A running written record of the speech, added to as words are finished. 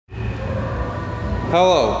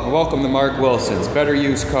Hello, and welcome to Mark Wilson's Better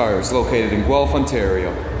Used Cars, located in Guelph,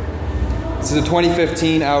 Ontario. This is a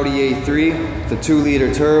 2015 Audi A3 with a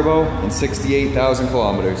 2-liter turbo and 68,000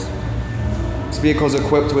 kilometers. This vehicle is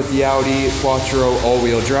equipped with the Audi Quattro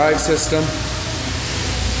all-wheel drive system.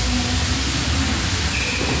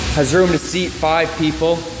 Has room to seat 5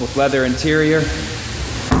 people with leather interior.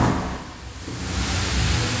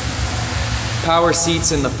 Power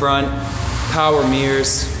seats in the front, power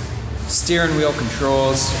mirrors, steering wheel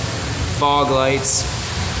controls, fog lights.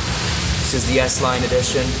 This is the S-Line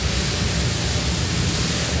edition.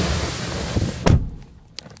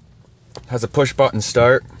 Has a push button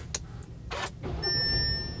start.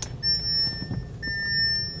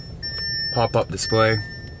 Pop-up display.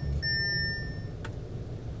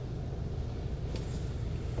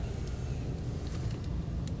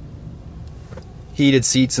 Heated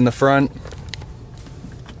seats in the front.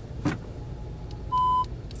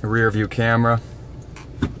 A rear view camera,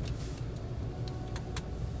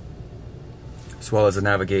 as well as a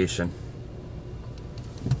navigation.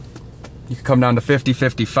 You can come down to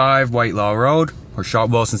 5055 Whitelaw Road or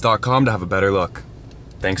shopwilsons.com to have a better look.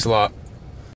 Thanks a lot.